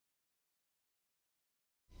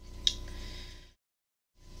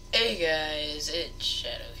Hey guys, it's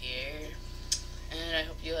Shadow here, and I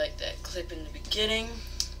hope you liked that clip in the beginning.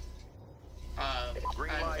 I'm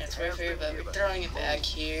sorry for you, but we're throwing it back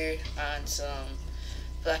here on some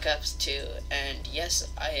Black Ops 2, and yes,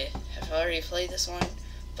 I have already played this one,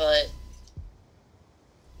 but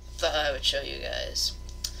thought I would show you guys.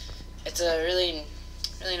 It's a really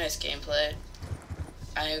nice gameplay.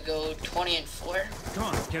 I go 20-4. Come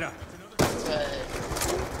on, get up. But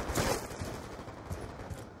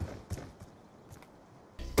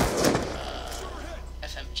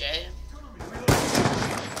FMJ.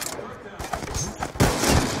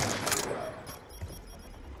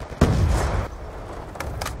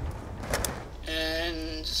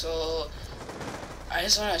 And so I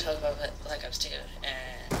just want to talk about Black Ops 2,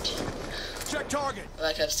 and Check target.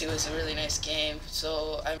 Black Ops 2 is a really nice game.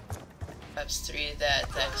 So I'm Black Ops 3 that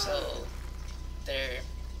their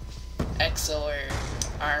EXO or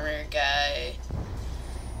armor guy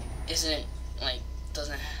doesn't have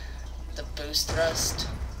the boost thrust.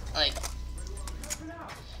 Like,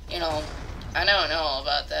 you know, I don't know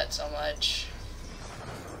about that so much.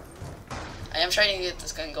 I am trying to get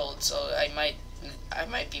this gun gold, so I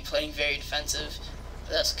might be playing very defensive,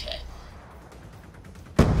 but that's okay.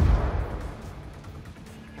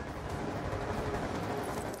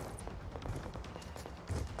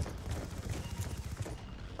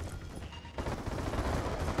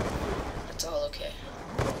 It's all okay.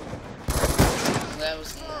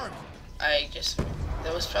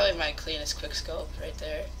 That was probably my cleanest quickscope right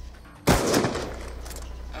there.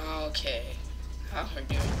 Okay. How we're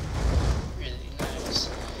doing really nice.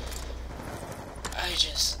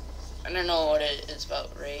 I don't know what it is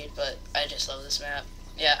about Raid, but I just love this map.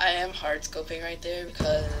 Yeah, I am hard scoping right there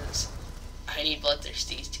because I need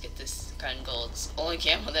Bloodthirsties to get this gun gold. It's the only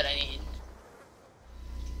camo that I need.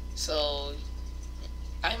 So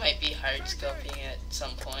I might be hard scoping at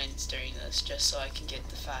some points during this just so I can get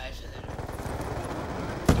the 5 and then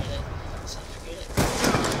forget it.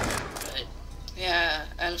 But yeah,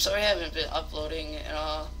 I'm sorry I haven't been uploading in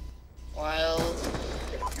a while.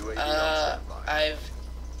 I've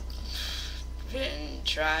been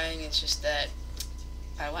trying, it's just that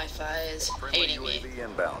my Wi-Fi is hating me.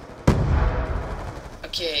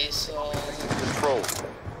 Okay, so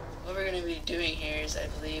what we're going to be doing here is, I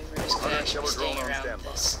believe we're just going to actually be staying around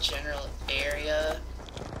this general area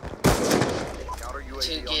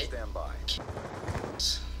to get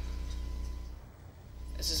kills.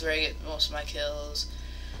 This is where I get most of my kills,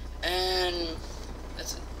 and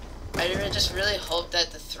I just really hope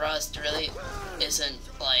that the thrust really isn't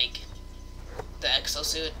like the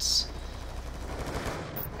exosuits,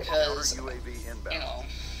 because, you know,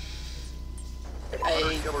 I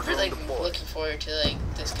really looking forward to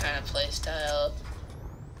this kind of play style.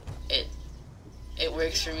 It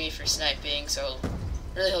works for me for sniping, so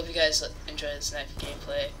really hope you guys enjoy the sniping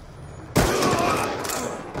gameplay.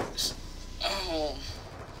 Oh,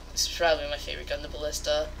 this is probably my favorite gun, the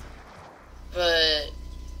Ballista. But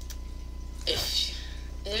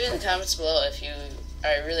leave in the comments below if you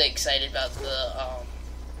are really excited about the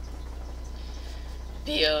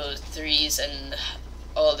BO3s and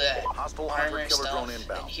all that armor stuff.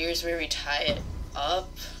 And here's where we tie it up,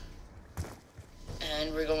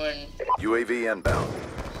 and we're going UAV inbound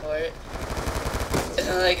for it. And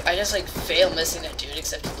then I just fail missing that dude,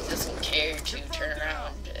 except he doesn't care to turn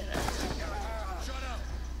around,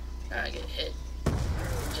 and I get hit.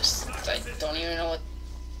 Just don't even know what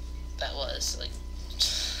that was.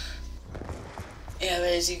 Yeah, but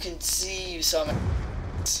as you can see, you saw my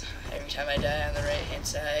every time I die on the right hand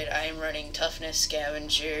side. I am running toughness,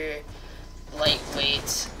 scavenger,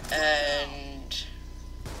 lightweight, and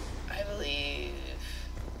I believe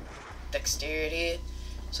dexterity,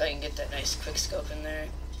 so I can get that nice quick scope in there.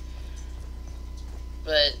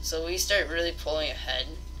 But so we start really pulling ahead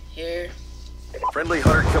here. Friendly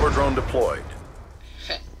hunter killer drone deployed.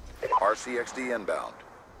 RCXD inbound.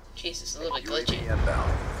 Jesus, a little bit UAV glitchy.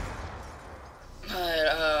 inbound. But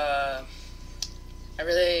I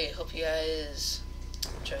really hope you guys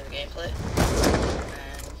enjoy the gameplay,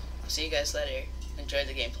 and I'll see you guys later. Enjoy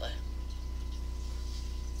the gameplay.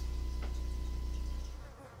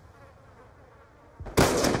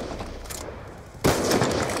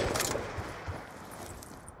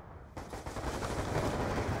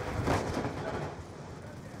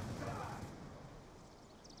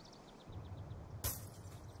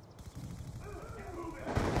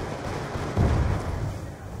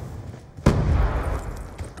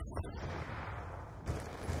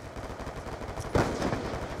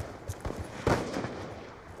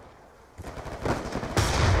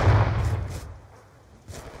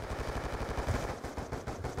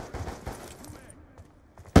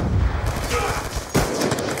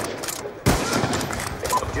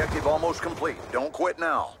 almost complete. Don't quit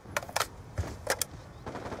now.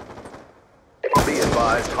 Be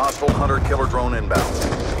advised, hostile hunter-killer drone inbound.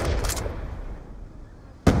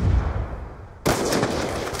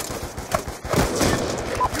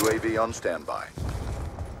 UAV on standby.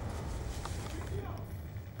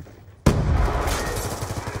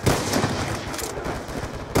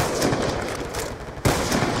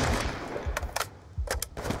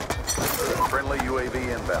 Friendly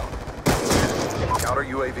UAV inbound. Counter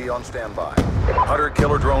UAV on standby.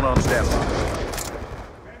 Hunter-killer drone on standby.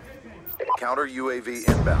 Counter UAV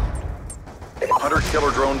inbound.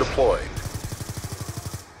 Hunter-killer drone deployed.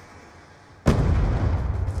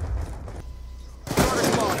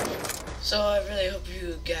 So I really hope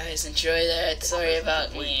you guys enjoy that. Sorry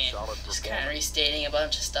about me just kind of restating a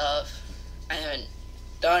bunch of stuff. I haven't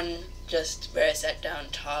done just where I sat down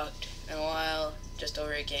and talked in a while, just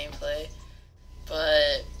over a gameplay.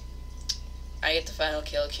 But I get the final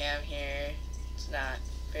kill cam here. It's not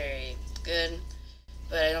very good,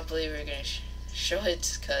 but I don't believe we're going to show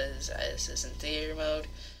it because this isn't theater mode.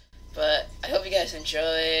 But I hope you guys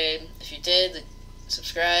enjoyed. If you did,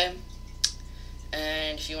 subscribe.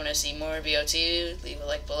 And if you want to see more BOT, leave a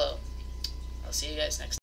like below. I'll see you guys next time.